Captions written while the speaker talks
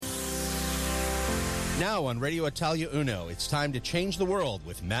Now on Radio Italia Uno, it's time to change the world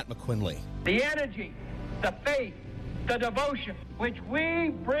with Matt McQuinley. The energy, the faith, the devotion which we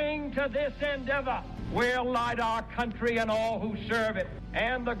bring to this endeavor will light our country and all who serve it.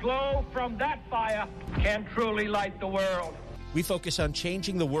 And the glow from that fire can truly light the world. We focus on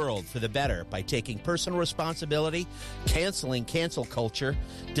changing the world for the better by taking personal responsibility, canceling cancel culture,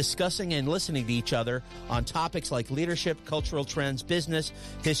 discussing and listening to each other on topics like leadership, cultural trends, business,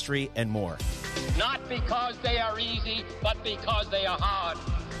 history, and more. Not because they are easy, but because they are hard.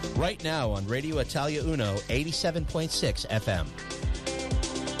 Right now on Radio Italia Uno, 87.6 FM.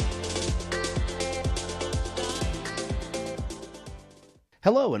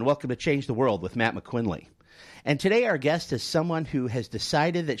 Hello, and welcome to Change the World with Matt McQuinley. And today our guest is someone who has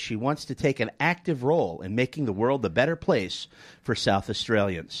decided that she wants to take an active role in making the world a better place for South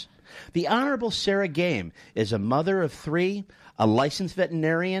Australians. The Honourable Sarah Game is a mother of three, a licensed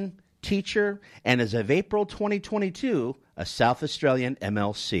veterinarian, teacher, and as of April 2022, a South Australian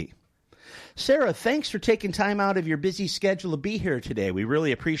MLC. Sarah, thanks for taking time out of your busy schedule to be here today. We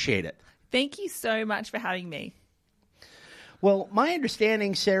really appreciate it. Thank you so much for having me. Well, my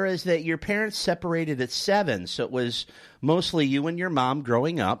understanding, Sarah, is that your parents separated at 7, so it was mostly you and your mom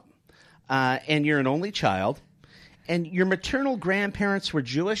growing up, and you're an only child. And your maternal grandparents were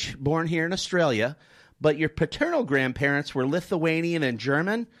Jewish, born here in Australia, but your paternal grandparents were Lithuanian and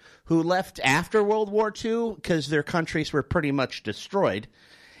German, who left after World War II because their countries were pretty much destroyed.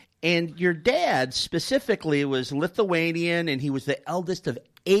 And your dad specifically was Lithuanian, and he was the eldest of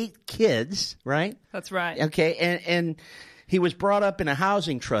 8 kids, right? That's right. Okay, and he was brought up in a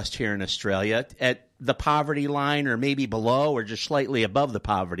housing trust here in Australia at the poverty line or maybe below or just slightly above the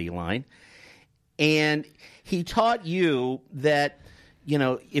poverty line. And he taught you that, you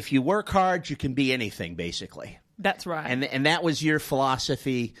know, if you work hard, you can be anything, basically. That's right. And that was your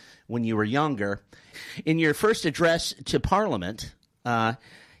philosophy when you were younger. In your first address to Parliament,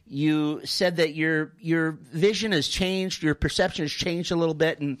 you said that your vision has changed, your perception has changed a little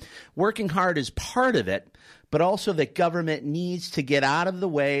bit, and working hard is part of it, but also that government needs to get out of the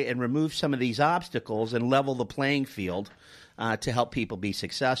way and remove some of these obstacles and level the playing field to help people be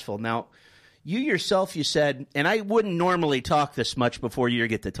successful. Now, you yourself, you said, and I wouldn't normally talk this much before you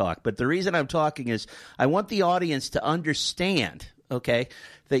get to talk, but the reason I'm talking is I want the audience to understand, okay,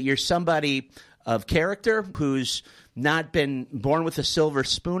 that you're somebody of character who's not been born with a silver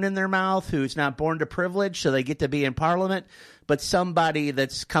spoon in their mouth, who's not born to privilege so they get to be in Parliament, but somebody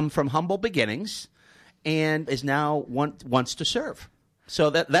that's come from humble beginnings and is now wants to serve. So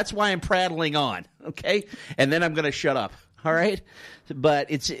that's why I'm prattling on, okay? And then I'm going to shut up, all right?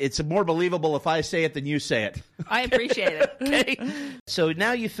 But it's more believable if I say it than you say it. I appreciate it. Okay? So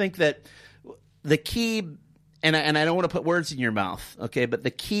now you think that the key, and I don't want to put words in your mouth, okay, but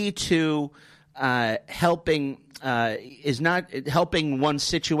the key to helping is not helping one's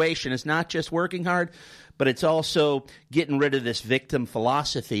situation is not just working hard, but it's also getting rid of this victim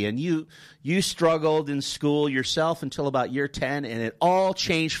philosophy. And you struggled in school yourself until about year 10, and it all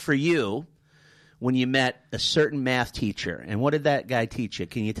changed for you when you met a certain math teacher. And what did that guy teach you?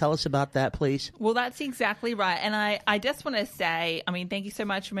 Can you tell us about that, please? Well, that's exactly right. And I just want to say, I mean, thank you so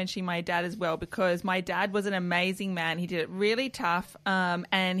much for mentioning my dad as well, because my dad was an amazing man. He did it really tough,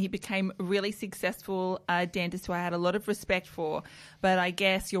 and he became a really successful dentist who I had a lot of respect for. But I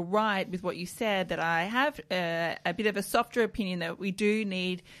guess you're right with what you said, that I have a bit of a softer opinion that we do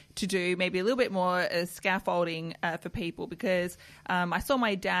need to do maybe a little bit more scaffolding for people, because I saw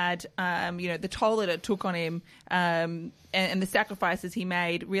my dad, the toll that it took on him and the sacrifices he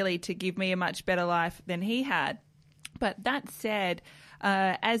made really to give me a much better life than he had. But that said,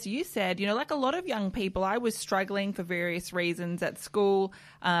 as you said, like a lot of young people, I was struggling for various reasons at school.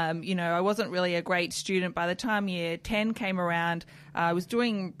 I wasn't really a great student. By the time year 10 came around, I was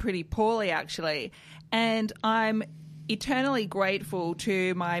doing pretty poorly, actually. And I'm eternally grateful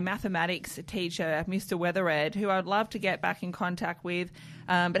to my mathematics teacher, Mr. Weathered, who I'd love to get back in contact with,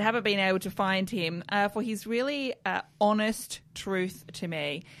 but haven't been able to find him, for his really honest truth to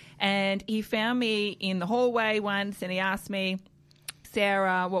me. And he found me in the hallway once and he asked me,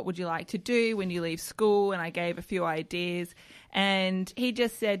 Sarah, what would you like to do when you leave school? And I gave a few ideas. And he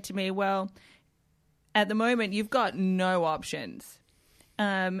just said to me, well, at the moment, you've got no options.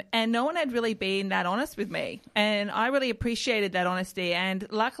 And no one had really been that honest with me. And I really appreciated that honesty. And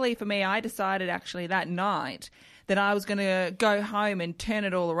luckily for me, I decided actually that night that I was going to go home and turn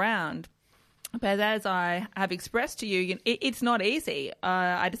it all around. But as I have expressed to you, it's not easy.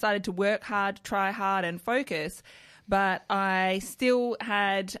 I decided to work hard, try hard and focus. but I still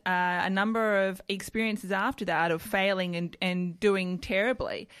had a number of experiences after that of failing and doing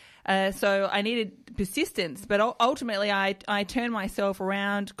terribly. So I needed persistence, but ultimately I turned myself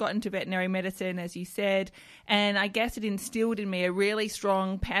around, got into veterinary medicine, as you said, and I guess it instilled in me a really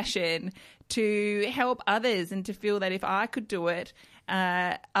strong passion to help others and to feel that if I could do it,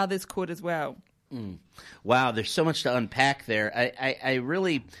 others could as well. Wow, there's so much to unpack there. I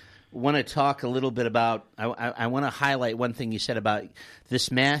really want to talk a little bit about, I want to highlight one thing you said about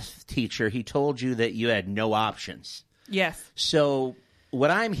this math teacher. He told you that you had no options. Yes. So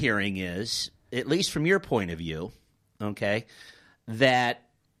what I'm hearing is, at least from your point of view, okay, that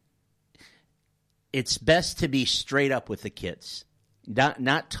it's best to be straight up with the kids,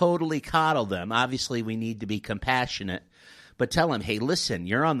 not totally coddle them. Obviously, we need to be compassionate, but tell them, hey, listen,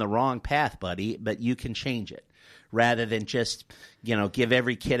 you're on the wrong path, buddy, but you can change it. Rather than just, give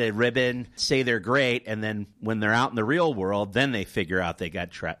every kid a ribbon, say they're great, and then when they're out in the real world, then they figure out they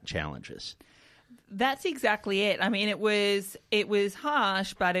got challenges. That's exactly it. I mean, it was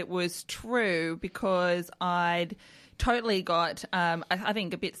harsh, but it was true because I'd totally got, I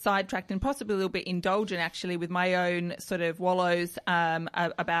think, a bit sidetracked and possibly a little bit indulgent, actually, with my own sort of wallows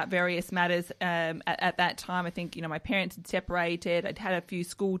about various matters. At that time, I think, my parents had separated. I'd had a few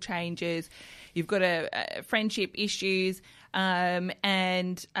school changes. You've got friendship issues,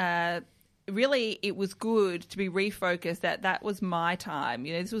 and really, it was good to be refocused that was my time.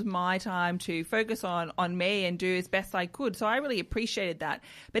 This was my time to focus on me and do as best I could. So I really appreciated that.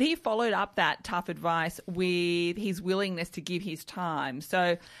 But he followed up that tough advice with his willingness to give his time.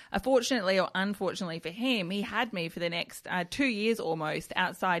 So fortunately or unfortunately for him, he had me for the next 2 years almost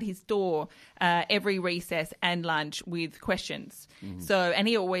outside his door every recess and lunch with questions. Mm-hmm. So, and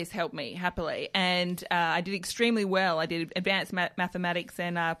he always helped me happily. And I did extremely well. I did advanced mathematics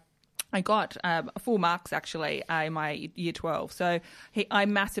and I got full marks, actually, in my year 12. So I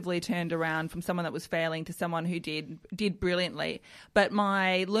massively turned around from someone that was failing to someone who did brilliantly. But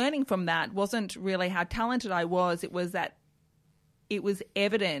my learning from that wasn't really how talented I was. It was that it was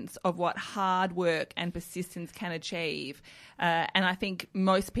evidence of what hard work and persistence can achieve. And I think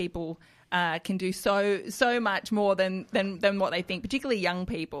most people can do so much more than what they think, particularly young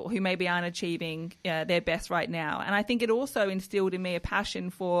people who maybe aren't achieving their best right now. And I think it also instilled in me a passion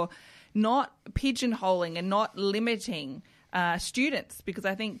for not pigeonholing and not limiting students, because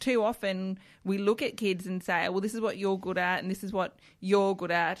I think too often we look at kids and say, well, this is what you're good at and this is what you're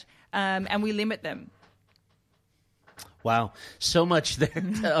good at, and we limit them. Wow, so much there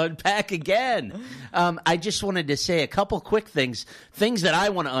to unpack again. I just wanted to say a couple quick things that I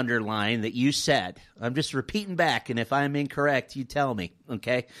want to underline that you said. I'm just repeating back, and if I'm incorrect, you tell me,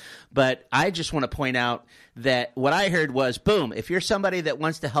 okay? But I just want to point out that what I heard was, boom, if you're somebody that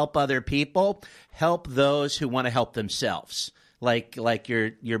wants to help other people, help those who want to help themselves. Like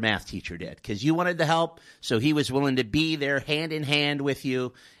your math teacher did, because you wanted to help, so he was willing to be there hand in hand with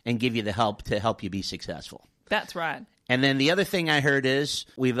you and give you the help to help you be successful. That's right. And then the other thing I heard is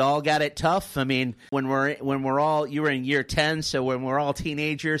we've all got it tough. I mean, when we're all, you were in year 10, so when we're all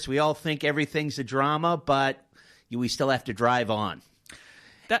teenagers, we all think everything's a drama, but we still have to drive on.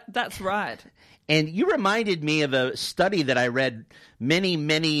 That's right. And you reminded me of a study that I read many,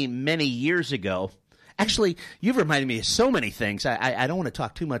 many, many years ago. Actually, you've reminded me of so many things. I don't want to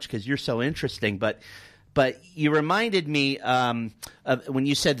talk too much because you're so interesting, but you reminded me of when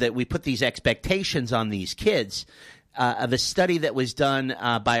you said that we put these expectations on these kids, of a study that was done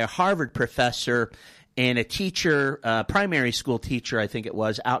by a Harvard professor and a teacher, primary school teacher, I think it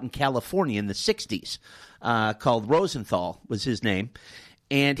was, out in California in the 60s, called Rosenthal was his name.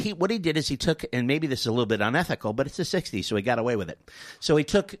 And what he did is he took, and maybe this is a little bit unethical, but it's the 60s, so he got away with it. So he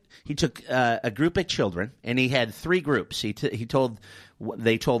took a group of children, and he had three groups.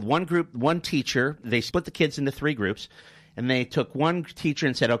 They told one teacher, they split the kids into three groups, and they took one teacher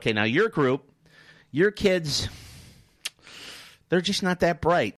and said, okay, now your group, your kids, they're just not that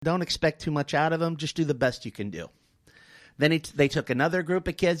bright. Don't expect too much out of them. Just do the best you can do. Then they took another group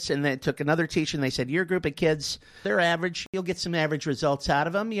of kids, and they took another teacher, and they said, your group of kids, they're average. You'll get some average results out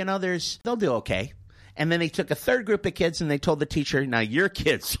of them. They'll do okay. And then they took a third group of kids, and they told the teacher, now your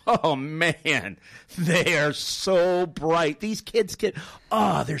kids, oh, man, they are so bright. These kids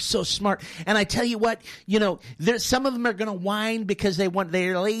they're so smart. And I tell you what, some of them are going to whine because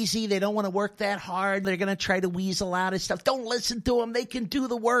they're lazy. They don't want to work that hard. They're going to try to weasel out of stuff. Don't listen to them. They can do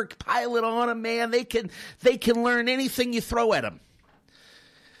the work. Pile it on them, man. They can learn anything you throw at them.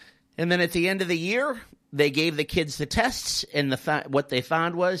 And then at the end of the year, they gave the kids the tests, and what they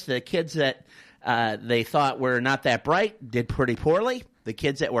found was the kids that they thought were not that bright did pretty poorly. The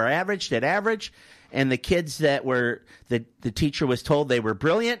kids that were average did average. and the kids that were the teacher was told they were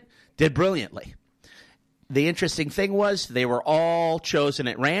brilliant did brilliantly. The interesting thing was they were all chosen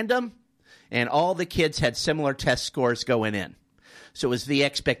at random, and all the kids had similar test scores going in. So it was the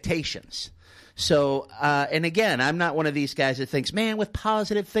expectations. So, and again, I'm not one of these guys that thinks, man, with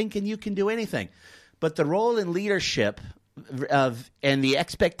positive thinking, you can do anything. But the role in leadership and the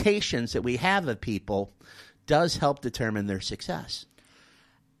expectations that we have of people does help determine their success.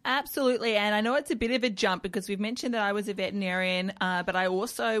 Absolutely. And I know it's a bit of a jump because we've mentioned that I was a veterinarian, but I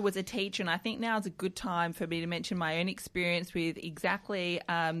also was a teacher. And I think now is a good time for me to mention my own experience with exactly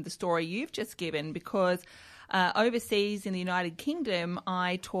the story you've just given, because overseas in the United Kingdom,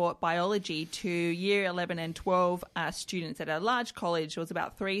 I taught biology to year 11 and 12 students at a large college. There was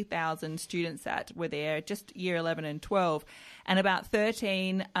about 3,000 students that were there, just year 11 and 12, and about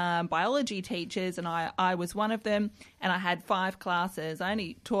 13 biology teachers, and I was one of them, and I had 5 classes. I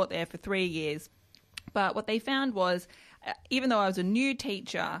only taught there for 3 years. But what they found was, even though I was a new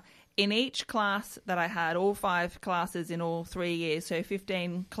teacher, in each class that I had, all 5 classes in all 3 years, so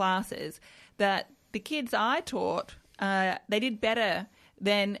 15 classes, that the kids I taught, they did better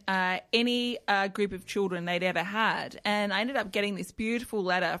than any group of children they'd ever had. And I ended up getting this beautiful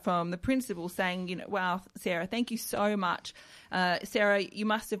letter from the principal saying, wow, Sarah, thank you so much. Sarah, you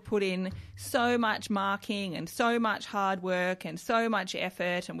must have put in so much marking and so much hard work and so much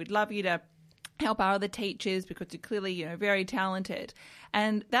effort, and we'd love you to help our other teachers because you're clearly, very talented.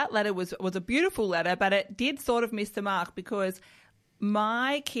 And that letter was a beautiful letter, but it did sort of miss the mark because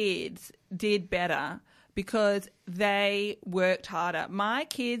my kids did better because they worked harder. My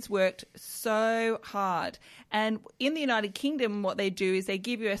kids worked so hard. And in the United Kingdom, what they do is they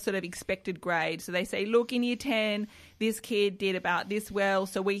give you a sort of expected grade. So they say, look, in year 10, this kid did about this well,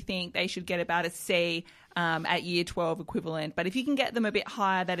 so we think they should get about a C at year 12 equivalent. But if you can get them a bit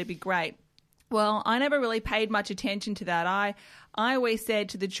higher, that'd be great. Well, I never really paid much attention to that. I always said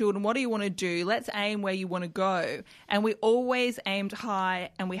to the children, what do you want to do? Let's aim where you want to go. And we always aimed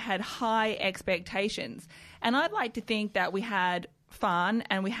high, and we had high expectations. And I'd like to think that we had fun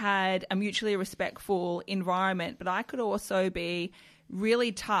and we had a mutually respectful environment, but I could also be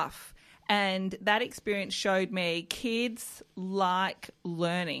really tough. And that experience showed me kids like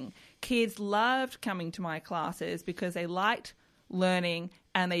learning. Kids loved coming to my classes because they liked learning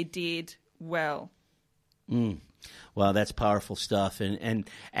and they did well. Well, that's powerful stuff. And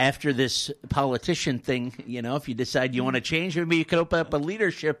after this politician thing, if you decide you want to change, maybe you could open up a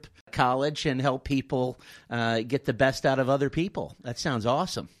leadership college and help people get the best out of other people. That sounds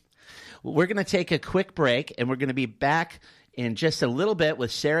awesome. We're going to take a quick break, and we're going to be back in just a little bit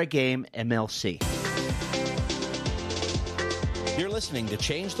with Sarah Game MLC. You're listening to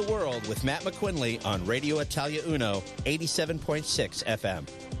Change the World with Matt McQuinley on Radio Italia Uno, 87.6 FM.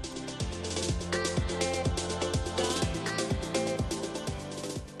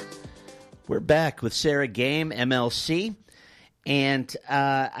 We're back with Sarah Game, MLC, and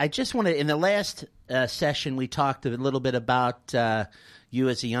I just want to, in the last session, we talked a little bit about you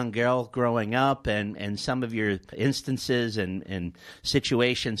as a young girl growing up and some of your instances and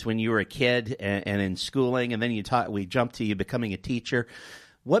situations when you were a kid and in schooling, and then we jumped to you becoming a teacher.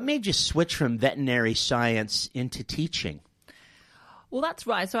 What made you switch from veterinary science into teaching? Well, that's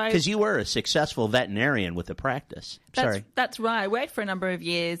right. So because you were a successful veterinarian with a practice. That's right. I worked for a number of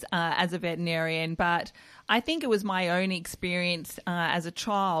years as a veterinarian, but I think it was my own experience as a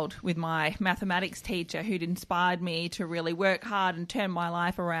child with my mathematics teacher who'd inspired me to really work hard and turn my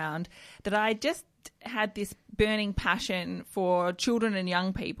life around, that I just had this burning passion for children and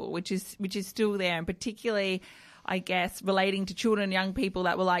young people, which is still there, and particularly, I guess, relating to children and young people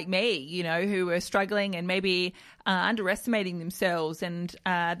that were like me, who were struggling and maybe underestimating themselves. And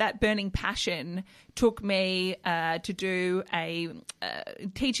that burning passion took me to do a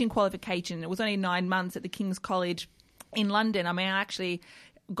teaching qualification. It was only 9 months at the King's College in London. I actually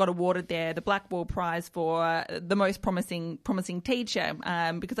got awarded there the Blackwell Prize for the most promising teacher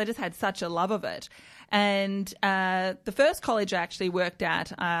because I just had such a love of it. And the first college I actually worked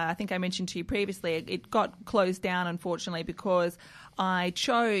at, I think I mentioned to you previously, it got closed down, unfortunately, because I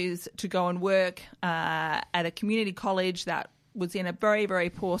chose to go and work at a community college that was in a very, very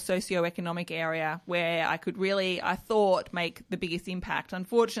poor socioeconomic area where I could really, I thought, make the biggest impact.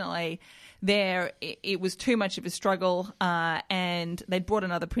 Unfortunately, there it was too much of a struggle and they brought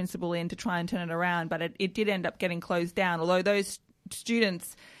another principal in to try and turn it around, but it did end up getting closed down, although those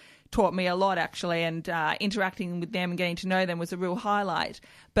students taught me a lot, actually, and interacting with them and getting to know them was a real highlight.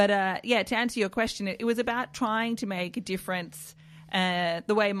 But, to answer your question, it was about trying to make a difference the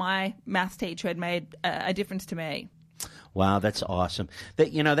way my maths teacher had made a difference to me. Wow, that's awesome.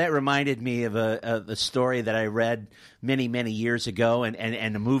 That reminded me of a story that I read many, many years ago,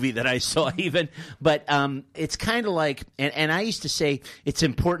 and a movie that I saw even. But it's kind of like, and I used to say it's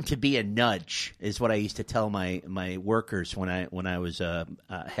important to be a nudge, is what I used to tell my workers when I was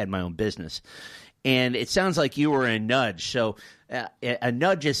had my own business. And it sounds like you were a nudge. So a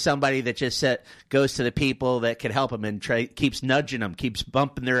nudge is somebody that just goes to the people that can help them and keeps nudging them, keeps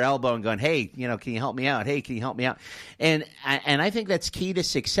bumping their elbow and going, hey, can you help me out? Hey, can you help me out? And I think that's key to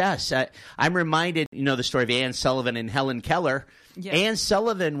success. I'm reminded, the story of Anne Sullivan and Helen Keller. Yes. Anne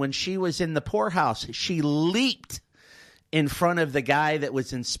Sullivan, when she was in the poorhouse, she leaped in front of the guy that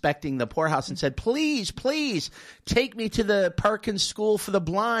was inspecting the poorhouse and said, please, please take me to the Parkins School for the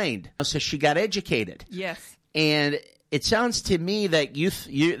Blind. So she got educated. Yes. And it sounds to me that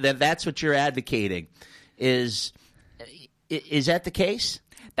that's what you're advocating. Is that the case?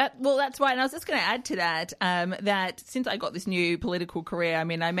 That's right. And I was just going to add to that, that since I got this new political career,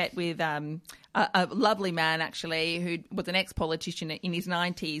 I met with a lovely man, actually, who was an ex-politician in his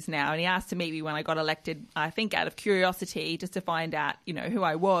 90s now, and he asked to meet me when I got elected, I think out of curiosity, just to find out, who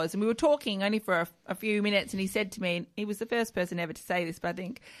I was. And we were talking only for a few minutes, and he said to me, and he was the first person ever to say this, but I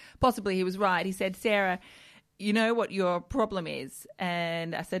think possibly he was right. He said, Sarah, you know what your problem is?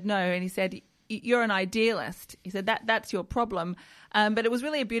 And I said, no. And he said, you're an idealist. He said, that's your problem. But it was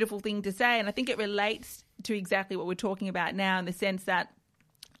really a beautiful thing to say. And I think it relates to exactly what we're talking about now, in the sense that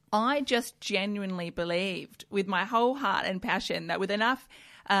I just genuinely believed with my whole heart and passion that with enough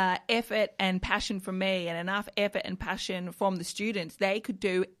effort and passion from me and enough effort and passion from the students, they could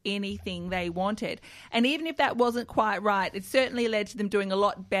do anything they wanted. And even if that wasn't quite right, it certainly led to them doing a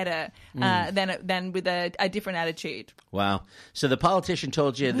lot better than with a different attitude. Wow. So the politician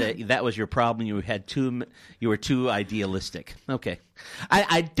told you that was your problem. You were too idealistic. Okay.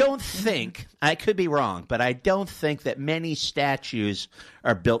 I don't think, I could be wrong, but I don't think that many statues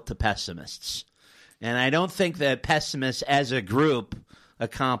are built to pessimists. And I don't think that pessimists as a group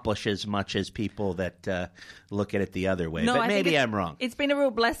accomplish as much as people that look at it the other way. No, but maybe I'm wrong. It's been a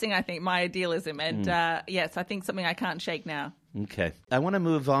real blessing, I think, my idealism. And yes, I think something I can't shake now. Okay. I want to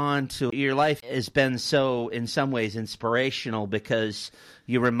move on to your life has been so, in some ways, inspirational because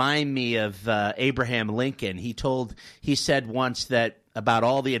you remind me of Abraham Lincoln. He said once that about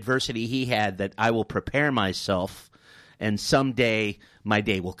all the adversity he had, that I will prepare myself and someday my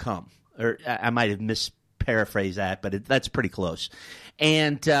day will come. Or I might have misparaphrased that, but that's pretty close.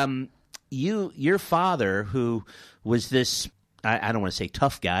 And your father, who was this, I don't want to say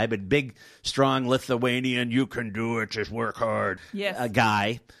tough guy, but big, strong Lithuanian, you can do it, just work hard,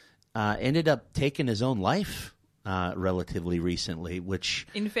 guy, ended up taking his own life relatively recently, which...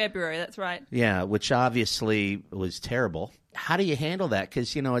 In February, that's right. Yeah, which obviously was terrible. How do you handle that?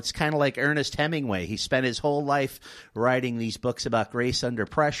 Because, it's kind of like Ernest Hemingway. He spent his whole life writing these books about grace under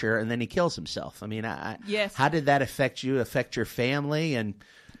pressure, and then he kills himself. I mean, yes. How did that affect you, affect your family? And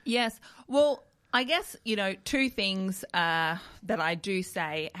yes. Well, I guess, two things that I do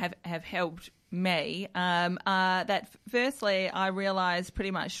say have helped me. That firstly, I realized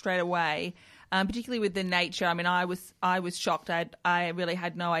pretty much straight away, particularly with the nature. I mean, I was shocked. I really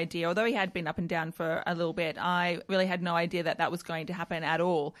had no idea. Although he had been up and down for a little bit, I really had no idea that was going to happen at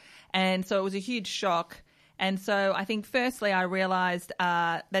all. And so it was a huge shock. And so I think firstly I realized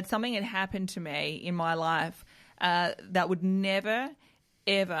that something had happened to me in my life that would never,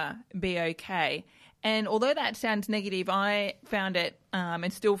 ever be okay. And although that sounds negative, I found it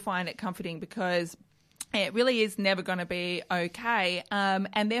and still find it comforting because it really is never going to be okay,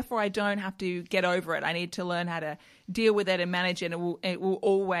 and therefore I don't have to get over it. I need to learn how to deal with it and manage it. It will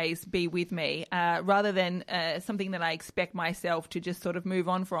always be with me, rather than something that I expect myself to just sort of move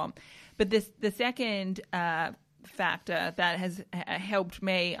on from. But the second factor that has helped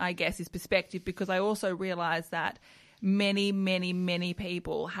me, I guess, is perspective, because I also realize that many, many, many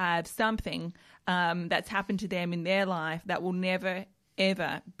people have something that's happened to them in their life that will never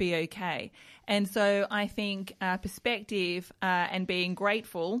ever be okay. And so I think perspective and being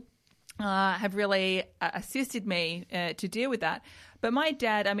grateful have really assisted me to deal with that. But my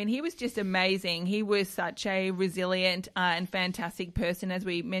dad, I mean, he was just amazing. He was such a resilient and fantastic person. As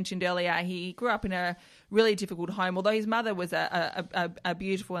we mentioned earlier, he grew up in a really difficult home. Although his mother was a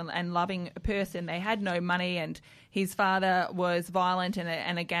beautiful and loving person, they had no money, and his father was violent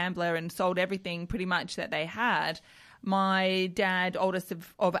and a gambler and sold everything pretty much that they had. My dad, oldest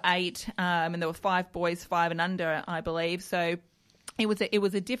of 8, and there were 5 boys, 5 and under, I believe. So it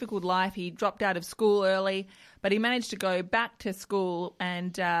was a difficult life. He dropped out of school early, but he managed to go back to school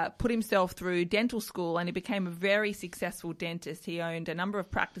and put himself through dental school, and he became a very successful dentist. He owned a number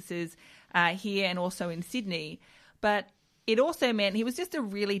of practices here and also in Sydney. But it also meant he was just a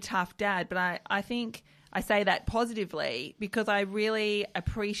really tough dad. But I think I say that positively because I really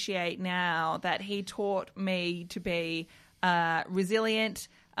appreciate now that he taught me to be resilient,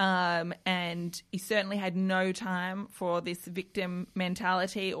 and he certainly had no time for this victim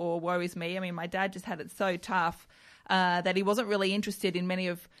mentality or woe is me. I mean, my dad just had it so tough that he wasn't really interested in many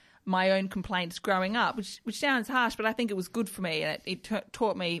of my own complaints growing up, which sounds harsh, but I think it was good for me, and it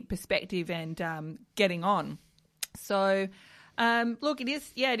taught me perspective and getting on. So, look, it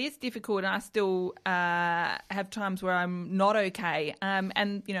is difficult, and I still have times where I'm not okay,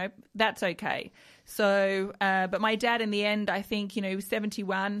 and that's okay. So, but my dad, in the end, I think he was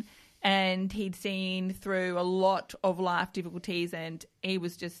 71, and he'd seen through a lot of life difficulties, and he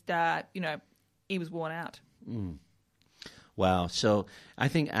was just he was worn out. Mm. Wow. So I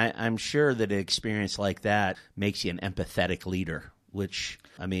think I'm sure that an experience like that makes you an empathetic leader, which,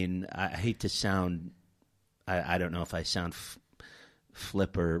 I mean, I hate to sound, I don't know if I sound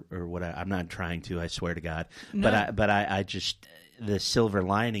flip or what. I'm not trying to, I swear to God. No. But I just, the silver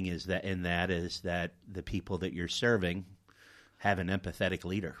lining is that the people that you're serving have an empathetic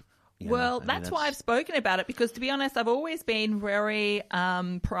leader. Well, that's why I've spoken about it, because, to be honest, I've always been very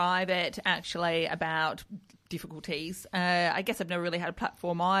private, actually, about difficulties. I guess I've never really had a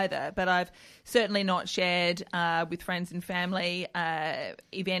platform either, but I've certainly not shared with friends and family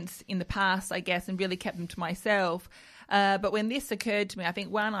events in the past, I guess, and really kept them to myself. But when this occurred to me, I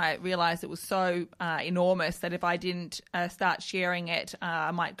think, one, I realised it was so enormous that if I didn't start sharing it,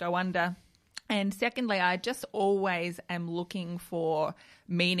 I might go under. And secondly, I just always am looking for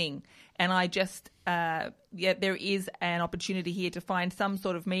meaning. And I just, there is an opportunity here to find some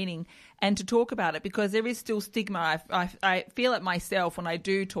sort of meaning and to talk about it, because there is still stigma. I feel it myself when I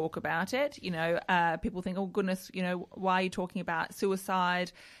do talk about it. People think, oh, goodness, why are you talking about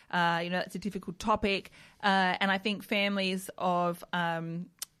suicide? That's a difficult topic. And I think families of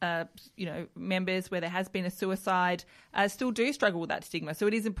members where there has been a suicide still do struggle with that stigma. So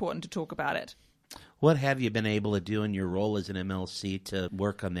it is important to talk about it. What have you been able to do in your role as an MLC to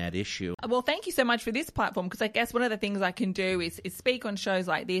work on that issue? Well, thank you so much for this platform, because I guess one of the things I can do is speak on shows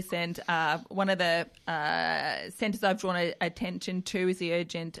like this. And one of the centres I've drawn attention to is the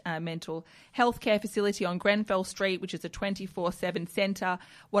Urgent Mental Health Care Facility on Grenfell Street, which is a 24/7 centre.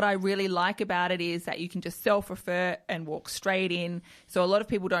 What I really like about it is that you can just self-refer and walk straight in. So a lot of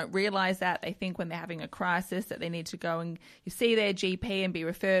people don't realise that. They think when they're having a crisis that they need to go and see their GP and be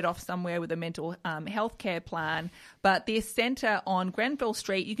referred off somewhere with a mental healthcare plan. But this centre on Grenfell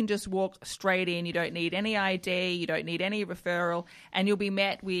Street, you can just walk straight in. You don't need any ID, you don't need any referral, and you'll be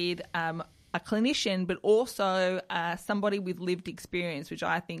met with a clinician, but also somebody with lived experience, which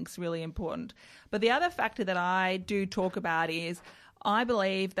I think is really important. But the other factor that I do talk about is I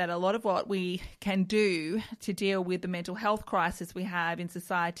believe that a lot of what we can do to deal with the mental health crisis we have in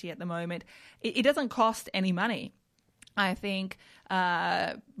society at the moment, it doesn't cost any money. I think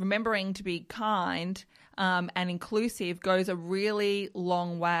remembering to be kind and inclusive goes a really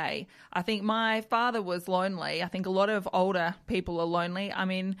long way. I think my father was lonely. I think a lot of older people are lonely. I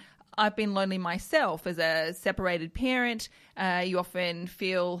mean, I've been lonely myself as a separated parent. You often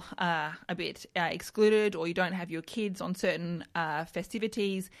feel a bit excluded, or you don't have your kids on certain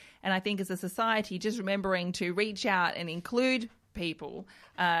festivities. And I think as a society, just remembering to reach out and include people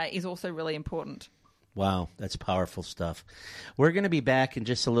is also really important. Wow, that's powerful stuff. We're going to be back in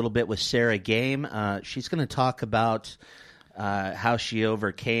just a little bit with Sarah Game. She's going to talk about how she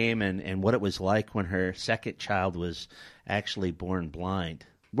overcame and what it was like when her second child was actually born blind.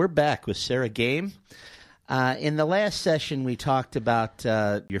 We're back with Sarah Game. In the last session, we talked about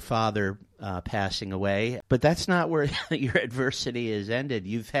your father passing away, but that's not where your adversity has ended.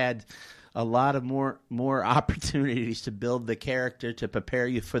 You've had a lot of more opportunities to build the character to prepare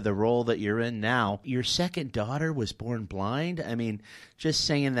you for the role that you're in now. Your second daughter was born blind. I mean, just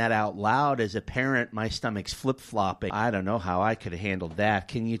saying that out loud as a parent, my stomach's flip-flopping. I don't know how I could have handled that.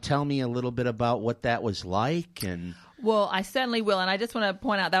 Can you tell me a little bit about what that was like? Well, I certainly will, and I just want to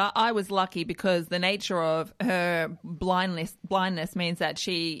point out that I was lucky because the nature of her blindness means that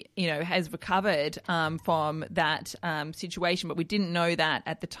she, has recovered from that situation, but we didn't know that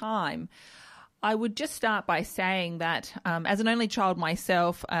at the time. I would just start by saying that as an only child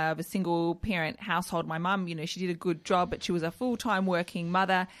myself of a single-parent household, my mum, she did a good job, but she was a full-time working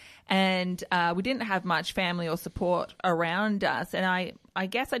mother, and we didn't have much family or support around us. And I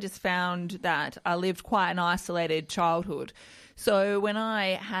guess I just found that I lived quite an isolated childhood. So when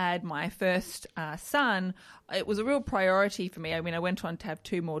I had my first son, it was a real priority for me. I mean, I went on to have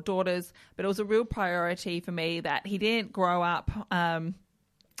 2 more daughters, but it was a real priority for me that he didn't grow up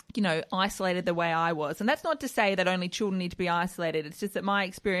isolated the way I was. And that's not to say that only children need to be isolated. It's just that my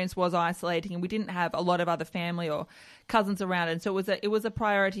experience was isolating, and we didn't have a lot of other family or cousins around. And so it was a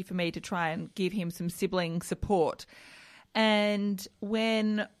priority for me to try and give him some sibling support. And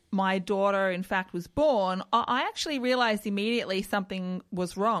when my daughter, in fact, was born, I actually realized immediately something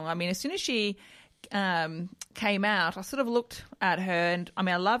was wrong. I mean, as soon as she came out, I sort of looked at her, and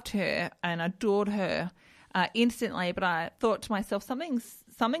I loved her and adored her instantly, but I thought to myself,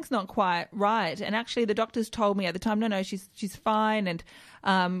 something's not quite right. And actually the doctors told me at the time, no, she's fine. And,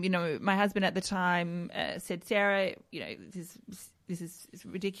 my husband at the time said, Sarah, this is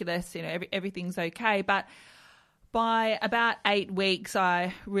ridiculous. Everything's okay. But by about 8 weeks,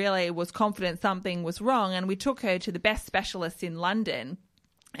 I really was confident something was wrong. And we took her to the best specialist in London.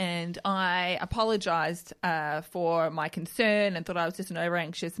 And I apologised for my concern and thought I was just an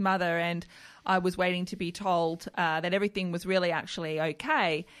over-anxious mother, and I was waiting to be told that everything was really actually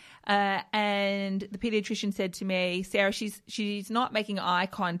okay. And the paediatrician said to me, Sarah, she's not making eye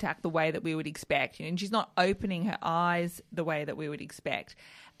contact the way that we would expect, and she's not opening her eyes the way that we would expect.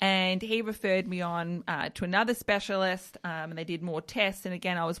 And he referred me on to another specialist, and they did more tests. And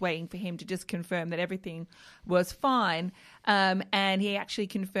again, I was waiting for him to just confirm that everything was fine. And he actually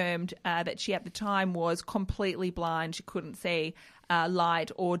confirmed that she at the time was completely blind. She couldn't see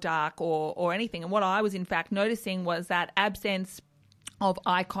light or dark or anything. And what I was in fact noticing was that absence of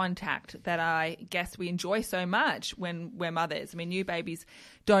eye contact that I guess we enjoy so much when we're mothers. I mean, new babies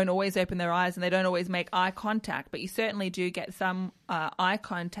don't always open their eyes and they don't always make eye contact, but you certainly do get some eye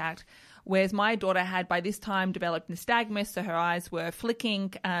contact, whereas my daughter had by this time developed nystagmus, so her eyes were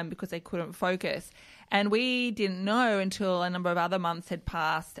flicking because they couldn't focus. And we didn't know until a number of other months had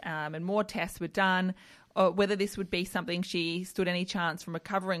passed and more tests were done, whether this would be something she stood any chance from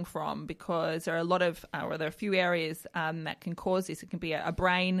recovering from, because there are there are a few areas that can cause this. It can be a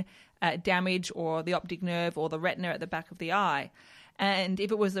brain damage or the optic nerve or the retina at the back of the eye. And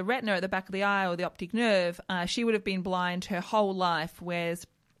if it was the retina at the back of the eye or the optic nerve, she would have been blind her whole life, whereas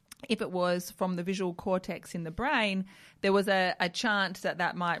if it was from the visual cortex in the brain, there was a chance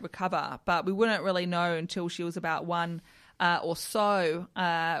that might recover. But we wouldn't really know until she was about one or so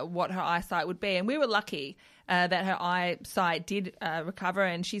what her eyesight would be. And we were lucky that her eyesight did recover,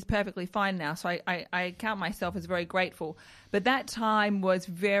 and she's perfectly fine now. So I count myself as very grateful. But that time was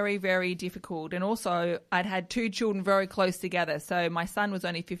very, very difficult. And also I'd had two children very close together. So my son was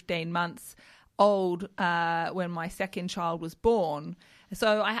only 15 months old when my second child was born.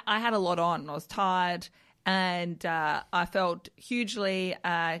 So I had a lot on. I was tired, and I felt hugely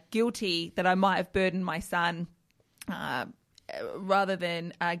guilty that I might have burdened my son rather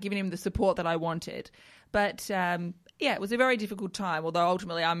than giving him the support that I wanted. But, it was a very difficult time, although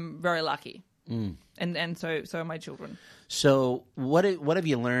ultimately I'm very lucky. Mm. And so are my children. So what have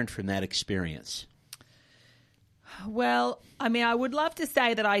you learned from that experience? Well, I mean, I would love to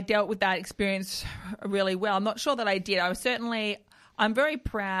say that I dealt with that experience really well. I'm not sure that I did. I'm very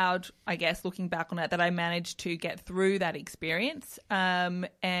proud, I guess, looking back on it, that I managed to get through that experience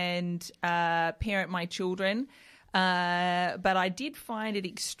and parent my children. But I did find it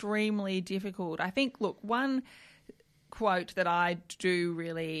extremely difficult. I think, look, one quote that I do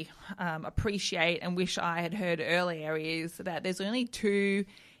really appreciate and wish I had heard earlier is that there's only two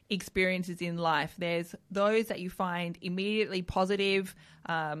experiences in life. There's those that you find immediately positive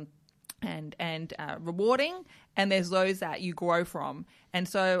and rewarding, and there's those that you grow from. And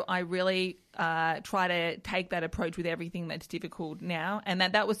so I really try to take that approach with everything that's difficult now, and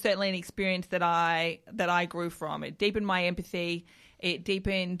that was certainly an experience that I grew from. It deepened my empathy. It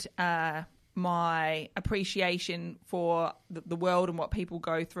deepened my appreciation for the world and what people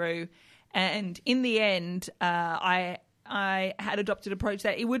go through. And in the end, I had adopted an approach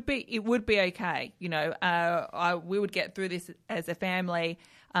that it would be okay. We would get through this as a family,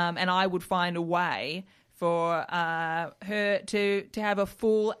 and I would find a way for her to have a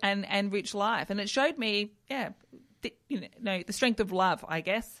full and rich life. And it showed me, the strength of love, I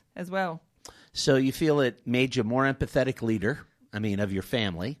guess, as well. So you feel it made you a more empathetic leader, of your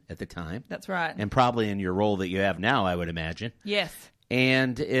family at the time. That's right. And probably in your role that you have now, I would imagine. Yes.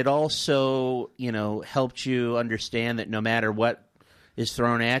 And it also, helped you understand that no matter what is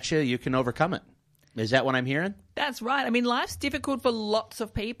thrown at you, you can overcome it. Is that what I'm hearing? That's right. Life's difficult for lots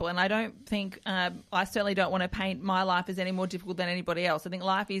of people, and I don't think, I certainly don't want to paint my life as any more difficult than anybody else. I think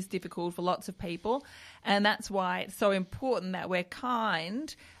life is difficult for lots of people, and that's why it's so important that we're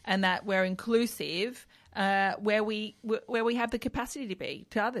kind and that we're inclusive where we have the capacity to be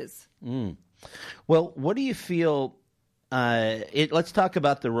to others. Mm. Well, what do you feel... let's talk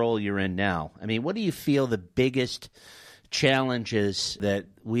about the role you're in now. What do you feel the biggest challenges that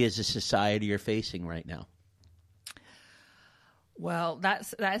we as a society are facing right now? Well,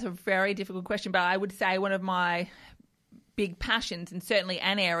 that's a very difficult question, but I would say one of my big passions, and certainly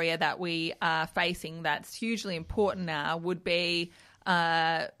an area that we are facing that's hugely important now, would be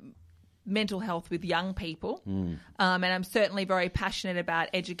mental health with young people. And I'm certainly very passionate about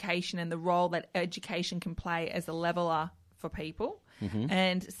education and the role that education can play as a leveler for people,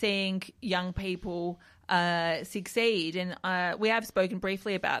 and seeing young people succeed. And we have spoken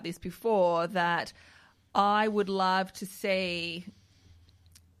briefly about this before, that I would love to see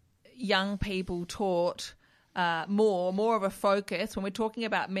young people taught more of a focus when we're talking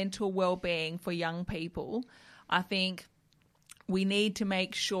about mental well-being for young people. I think we need to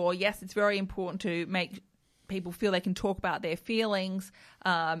make sure, yes, it's very important to make people feel they can talk about their feelings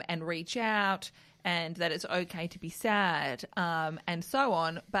and reach out, and that it's okay to be sad and so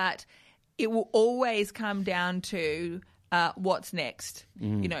on, but it will always come down to what's next.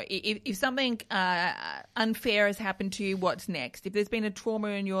 You know, if something unfair has happened to you, what's next? If there's been a trauma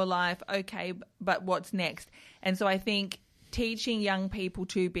in your life, okay, but what's next? And so I think teaching young people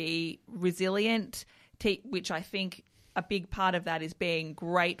to be resilient, which I think a big part of that is being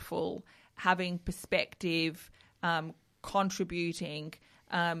grateful, having perspective, contributing,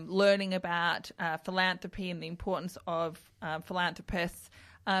 learning about philanthropy and the importance of philanthropists.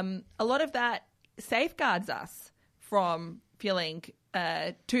 A lot of that safeguards us from feeling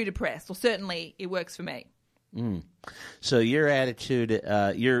too depressed, or certainly it works for me. So your attitude,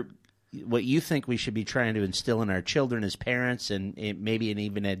 what you think we should be trying to instill in our children as parents, and maybe in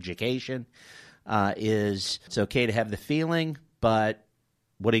even education, is it's okay to have the feeling, but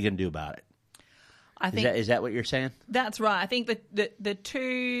what are you going to do about it? I think is that what you're saying? That's right. I think the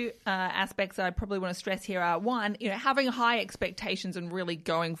two aspects I probably want to stress here are, one, having high expectations and really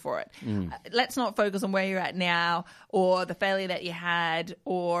going for it. Let's not focus on where you're at now or the failure that you had,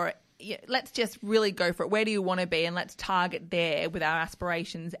 or let's just really go for it. Where do you want to be? And let's target there with our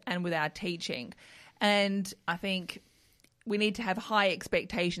aspirations and with our teaching. And I think we need to have high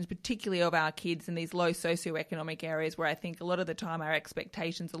expectations, particularly of our kids in these low socioeconomic areas where I think a lot of the time our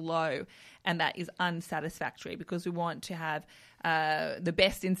expectations are low, and that is unsatisfactory, because we want to have the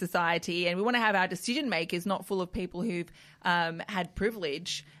best in society, and we want to have our decision makers not full of people who've had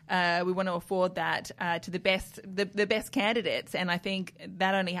privilege. We want to afford that to the best candidates, and I think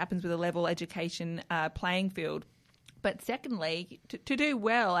that only happens with a level education playing field. But secondly, to do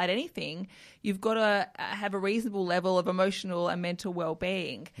well at anything, you've got to have a reasonable level of emotional and mental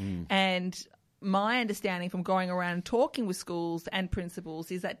well-being. And my understanding from going around and talking with schools and principals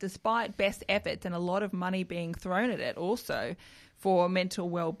is that despite best efforts and a lot of money being thrown at it also for mental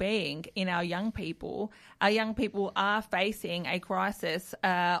well-being in our young people are facing a crisis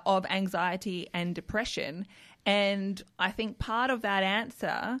of anxiety and depression. And I think part of that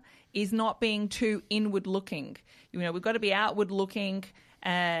answer is not being too inward-looking. We've got to be outward-looking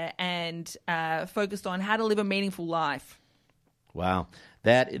and focused on how to live a meaningful life. Wow.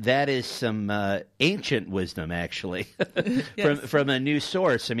 That is some ancient wisdom, actually, from a new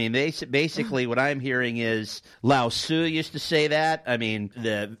source. I mean, basically what I'm hearing is Lao Tzu used to say that. I mean,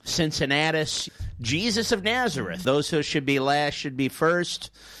 the Cincinnatus, Jesus of Nazareth, those who should be last should be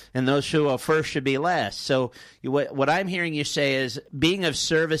first, and those who are first should be last. So what I'm hearing you say is being of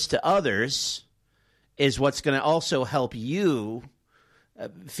service to others is what's going to also help you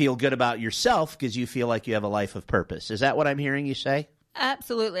feel good about yourself, because you feel like you have a life of purpose. Is that what I'm hearing you say?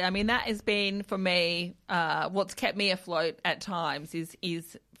 Absolutely. I mean, that has been, for me, what's kept me afloat at times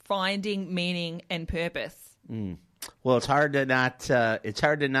is finding meaning and purpose. Well, it's hard to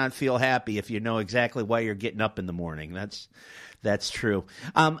not feel happy if you know exactly why you're getting up in the morning. That's true.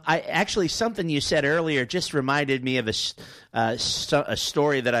 Something you said earlier just reminded me of a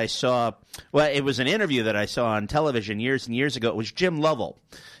story that I saw. Well, it was an interview that I saw on television years and years ago. It was Jim Lovell.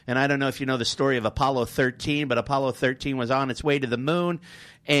 And I don't know if you know the story of Apollo 13, but Apollo 13 was on its way to the moon,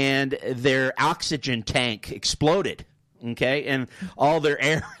 and their oxygen tank exploded. Okay, and all their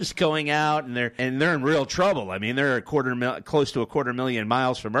air is going out, and they're in real trouble. I mean, they're close to a 250,000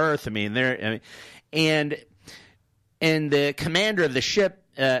 miles from Earth. And the commander of the ship,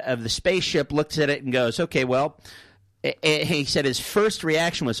 of the spaceship, looks at it and goes, "Okay, well," he said his first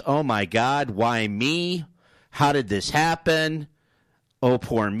reaction was, "Oh my God, why me? How did this happen? Oh,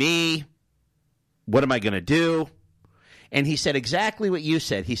 poor me. What am I going to do?" And he said exactly what you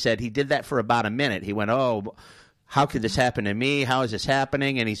said. He said he did that for about a minute. He went, "Oh, how could this happen to me? How is this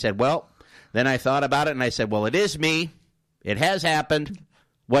happening?" And he said, "Well," then I thought about it, and I said, "Well, it is me. It has happened.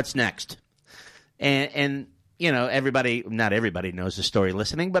 What's next?" And not everybody knows the story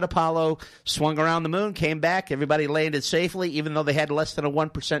listening, but Apollo swung around the moon, came back, everybody landed safely, even though they had less than a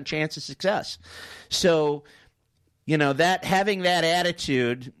 1% chance of success. So, that having that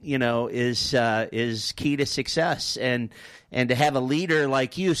attitude, is key to success. And to have a leader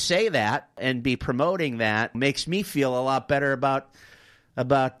like you say that and be promoting that makes me feel a lot better about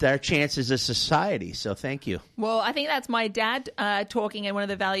our chances as society. So thank you. Well, I think that's my dad talking, and one of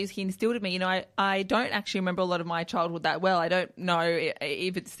the values he instilled in me. I don't actually remember a lot of my childhood that well. I don't know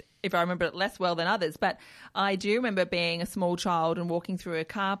if I remember it less well than others, but I do remember being a small child and walking through a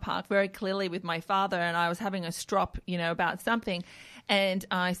car park very clearly with my father, and I was having a strop, about something. And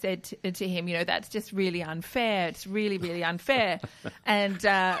I said to him, that's just really unfair. It's really, really unfair. And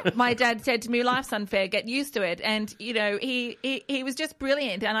my dad said to me, life's unfair. Get used to it. And, he was just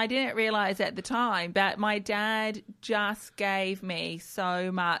brilliant. And I didn't realize at the time that my dad just gave me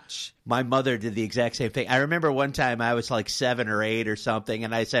so much. My mother did the exact same thing. I remember one time I was like 7 or 8 or something,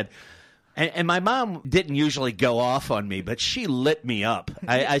 and I said, and my mom didn't usually go off on me, but she lit me up.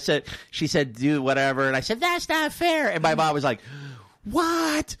 She said, do whatever. And I said, that's not fair. And my mom was like,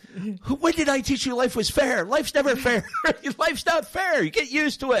 what? When did I teach you life was fair? Life's never fair. Life's not fair. You get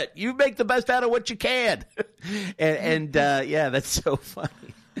used to it. You make the best out of what you can. And that's so funny.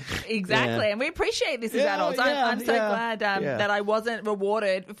 Exactly. Yeah. And we appreciate this as adults. I'm so glad that I wasn't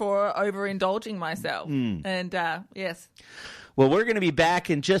rewarded for overindulging myself. And yes. Well, we're going to be back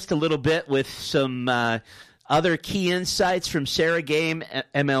in just a little bit with some other key insights from Sarah Game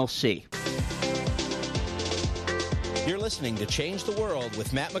MLC. You're listening to Change the World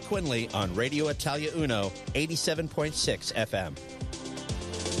with Matt McQuinley on Radio Italia Uno, 87.6 FM.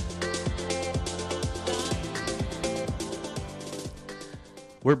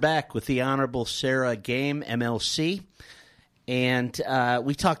 We're back with the Honorable Sarah Game MLC, and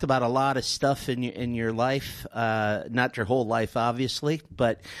we talked about a lot of stuff in your life, not your whole life, obviously,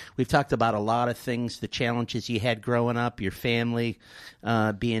 but we've talked about a lot of things, the challenges you had growing up, your family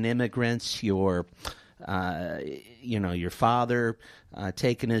being immigrants, your father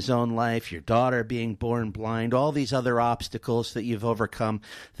taking his own life, your daughter being born blind, all these other obstacles that you've overcome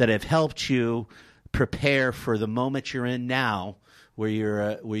that have helped you prepare for the moment you're in now, where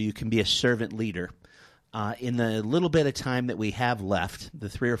you can be a servant leader. In the little bit of time that we have left, the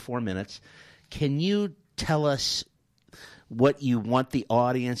 3 or 4 minutes, can you tell us what you want the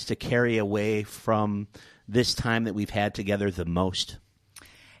audience to carry away from this time that we've had together the most?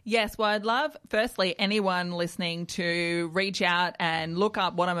 Yes, well, I'd love, firstly, anyone listening to reach out and look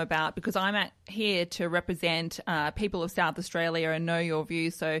up what I'm about, because I'm here to represent people of South Australia and know your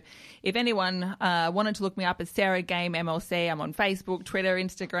views. So if anyone wanted to look me up, it's Sarah Game MLC. I'm on Facebook, Twitter,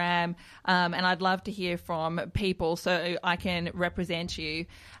 Instagram, and I'd love to hear from people so I can represent you.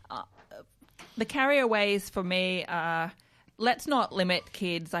 The carryaways for me are, let's not limit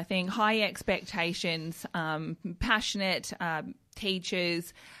kids. I think high expectations, passionate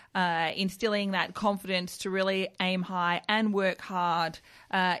teachers, instilling that confidence to really aim high and work hard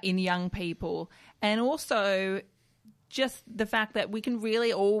in young people. And also just the fact that we can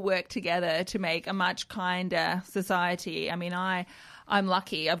really all work together to make a much kinder society. I mean, I'm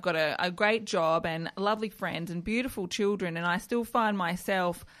lucky. I've got a great job and lovely friends and beautiful children, and I still find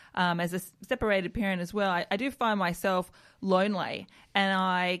myself, as a separated parent as well, I do find myself lonely, and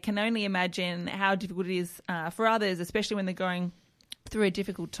I can only imagine how difficult it is for others, especially when they're going through a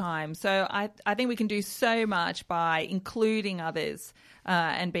difficult time. So I think we can do so much by including others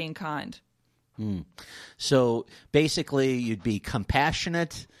and being kind. So basically you'd be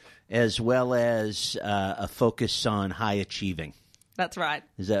compassionate as well as a focus on high achieving. That's right.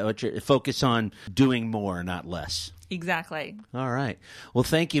 Is that what you're focus on, doing more, not less? Exactly. All right. Well,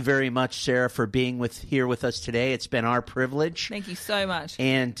 thank you very much, Sarah, for being here with us today. It's been our privilege. Thank you so much.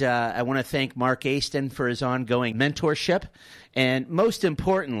 And I want to thank Mark Aston for his ongoing mentorship. And most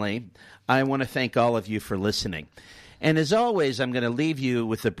importantly, I want to thank all of you for listening. And as always, I'm going to leave you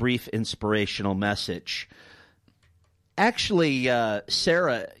with a brief inspirational message. Actually,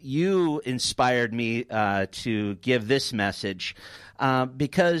 Sarah, you inspired me to give this message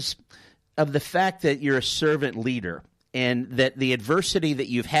because of the fact that you're a servant leader, and that the adversity that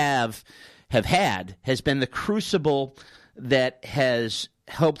you have had has been the crucible that has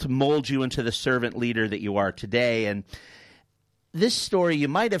helped mold you into the servant leader that you are today. And this story you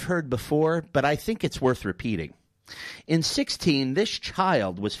might have heard before, but I think it's worth repeating. In 16, this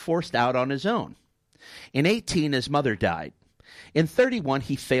child was forced out on his own. In 18, his mother died. In 31,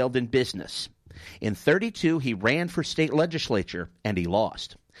 he failed in business. In 32, he ran for state legislature, and he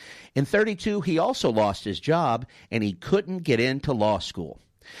lost. In 32, he also lost his job, and he couldn't get into law school.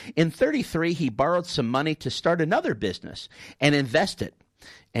 In 33, he borrowed some money to start another business and invest it,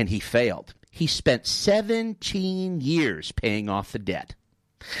 and he failed. He spent 17 years paying off the debt.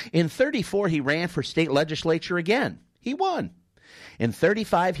 In 34, he ran for state legislature again. He won. In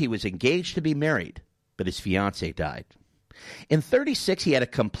 35, he was engaged to be married, but his fiancée died. In 36, he had a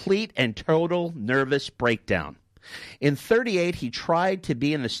complete and total nervous breakdown. In 38, he tried to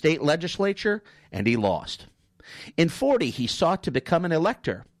be in the state legislature, and he lost. In 40, he sought to become an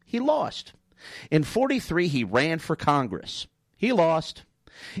elector. He lost. In 43, he ran for Congress. He lost.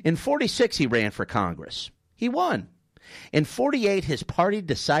 In 46, he ran for Congress. He won. In 48, his party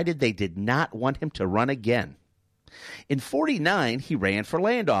decided they did not want him to run again. In 49, he ran for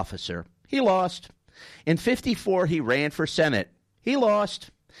land officer. He lost. In 54, he ran for Senate. He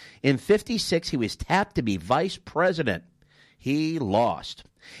lost. In 56, he was tapped to be vice president. He lost.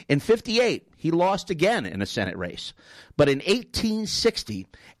 In 58, he lost again in a Senate race. But in 1860,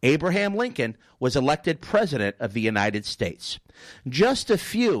 Abraham Lincoln was elected president of the United States. Just a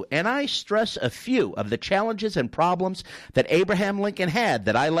few, and I stress a few, of the challenges and problems that Abraham Lincoln had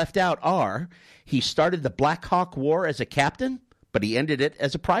that I left out are: he started the Black Hawk War as a captain, but he ended it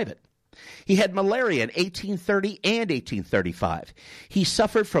as a private. He had malaria in 1830 and 1835. He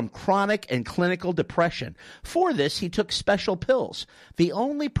suffered from chronic and clinical depression. For this, he took special pills. The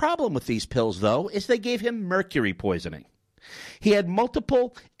only problem with these pills, though, is they gave him mercury poisoning. He had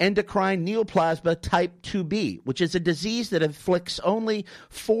multiple endocrine neoplasm type 2B, which is a disease that afflicts only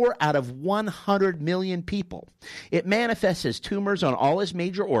 4 out of 100 million people. It manifests as tumors on all his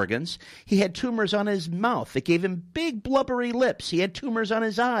major organs. He had tumors on his mouth that gave him big blubbery lips. He had tumors on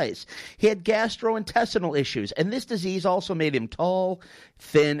his eyes. He had gastrointestinal issues, and this disease also made him tall,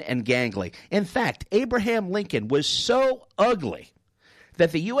 thin, and gangly. In fact, Abraham Lincoln was so ugly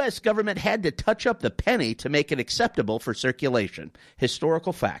that the U.S. government had to touch up the penny to make it acceptable for circulation.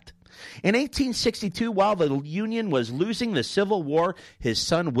 Historical fact. In 1862, while the Union was losing the Civil War, his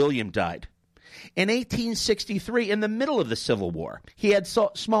son William died. In 1863, in the middle of the Civil War, he had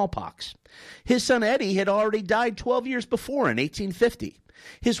smallpox. His son Eddie had already died 12 years before in 1850.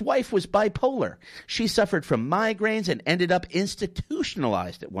 His wife was bipolar. She suffered from migraines and ended up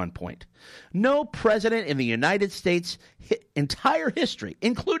institutionalized at one point. No president in the United States' entire history,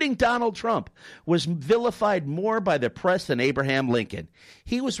 including Donald Trump, was vilified more by the press than Abraham Lincoln.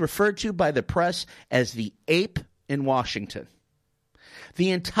 He was referred to by the press as the ape in Washington. The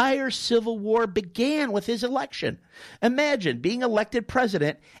entire Civil War began with his election. Imagine being elected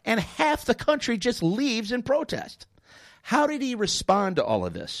president and half the country just leaves in protest. How did he respond to all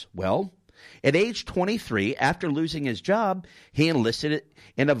of this? Well, at age 23, after losing his job, he enlisted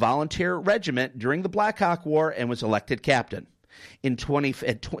in a volunteer regiment during the Black Hawk War and was elected captain. At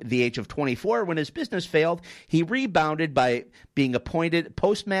the age of 24, when his business failed, he rebounded by being appointed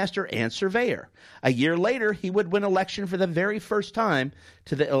postmaster and surveyor. A year later, he would win election for the very first time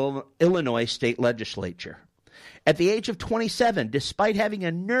to the Illinois state legislature. At the age of 27, despite having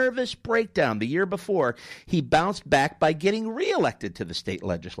a nervous breakdown the year before, he bounced back by getting reelected to the state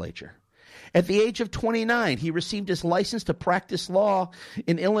legislature. At the age of 29, he received his license to practice law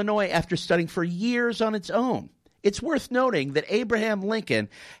in Illinois after studying for years on its own. It's worth noting that Abraham Lincoln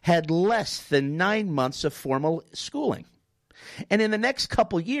had less than 9 months of formal schooling. And in the next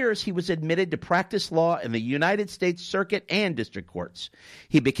couple years, he was admitted to practice law in the United States Circuit and District Courts.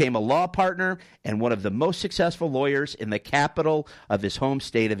 He became a law partner and one of the most successful lawyers in the capital of his home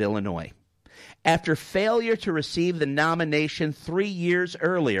state of Illinois. After failure to receive the nomination 3 years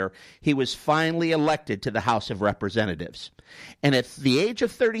earlier, he was finally elected to the House of Representatives. And at the age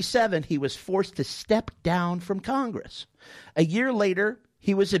of 37, he was forced to step down from Congress. A year later,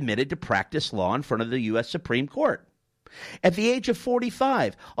 he was admitted to practice law in front of the U.S. Supreme Court. At the age of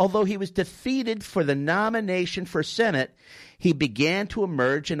 45, although he was defeated for the nomination for Senate, he began to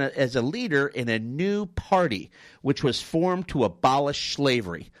emerge as a leader in a new party, which was formed to abolish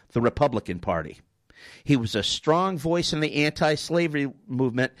slavery, the Republican Party. He was a strong voice in the anti-slavery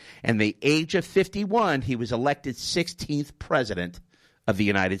movement, and at the age of 51, he was elected 16th president of the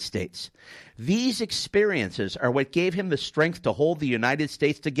United States. These experiences are what gave him the strength to hold the United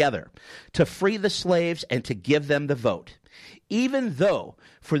States together, to free the slaves, and to give them the vote. Even though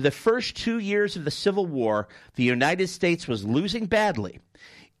for the first 2 years of the Civil War, the United States was losing badly,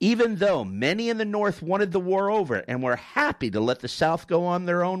 even though many in the North wanted the war over and were happy to let the South go on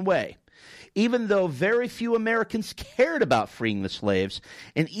their own way, even though very few Americans cared about freeing the slaves,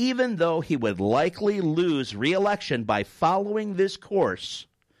 and even though he would likely lose re-election by following this course,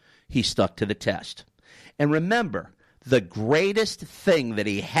 he stuck to the test. And remember, the greatest thing that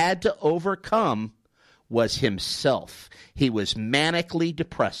he had to overcome was himself. He was manically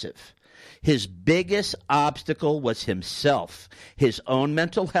depressive. His biggest obstacle was himself, his own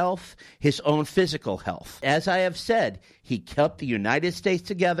mental health, his own physical health. As I have said, he kept the United States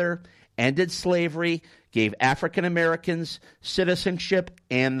together, ended slavery, gave African Americans citizenship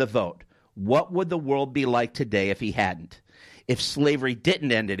and the vote. What would the world be like today if he hadn't? If slavery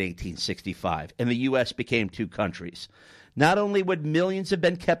didn't end in 1865 and the U.S. became two countries? Not only would millions have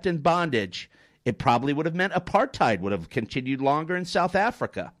been kept in bondage, it probably would have meant apartheid would have continued longer in South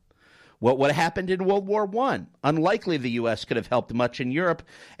Africa. What would have happened in World War I? Unlikely the U.S. could have helped much in Europe,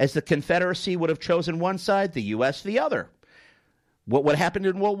 as the Confederacy would have chosen one side, the U.S. the other. What would have happened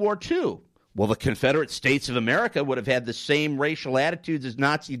in World War II? Well, the Confederate States of America would have had the same racial attitudes as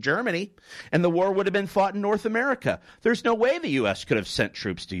Nazi Germany, and the war would have been fought in North America. There's no way the U.S. could have sent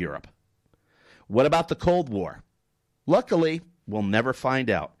troops to Europe. What about the Cold War? Luckily, we'll never find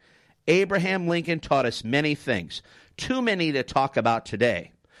out. Abraham Lincoln taught us many things, too many to talk about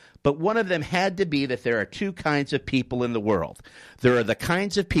today. But one of them had to be that there are two kinds of people in the world. There are the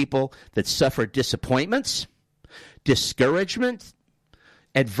kinds of people that suffer disappointments, discouragement,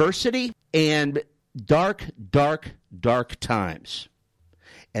 adversity, and dark, dark, dark times,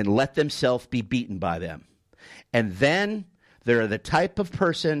 and let themselves be beaten by them. And then there are the type of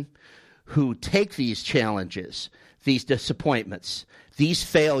person who take these challenges, these disappointments, these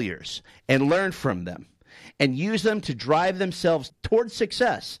failures, and learn from them, and use them to drive themselves toward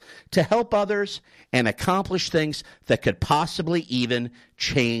success, to help others, and accomplish things that could possibly even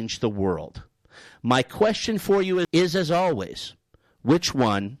change the world. My question for you is, as always, which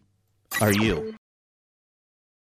one are you?